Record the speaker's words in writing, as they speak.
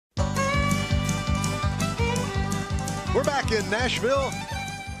We're back in Nashville.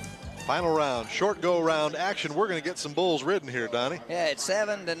 Final round, short go-round action. We're going to get some bulls ridden here, Donnie. Yeah, it's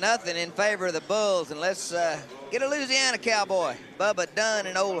 7-0 in favor of the Bulls, and let's get a Louisiana cowboy, Bubba Dunn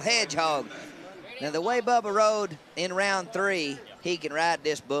and old Hedgehog. Now, the way Bubba rode in round 3, he can ride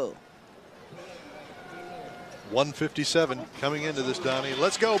this bull. 157 coming into this, Donnie.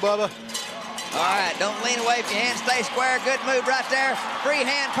 Let's go, Bubba. All right, don't lean away from your hand. Stay square. Good move right there. Free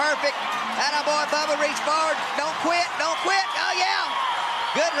hand, perfect. Atta boy, Bubba, reach forward. Don't quit, don't quit. Oh, yeah.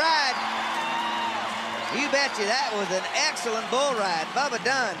 Good ride. You betcha that was an excellent bull ride. Bubba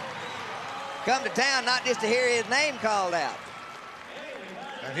Dunn come to town not just to hear his name called out.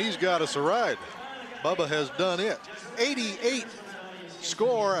 And he's got us a ride. Bubba has done it. 88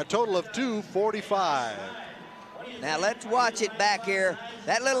 score, a total of 245. Now let's watch it back here.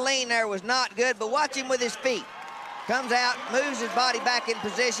 That little lean there was not good, but watch him with his feet. Comes out, moves his body back in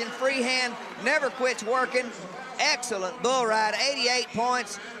position. Free hand, never quits working. Excellent bull ride, 88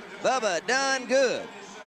 points. Bubba Dunn, good.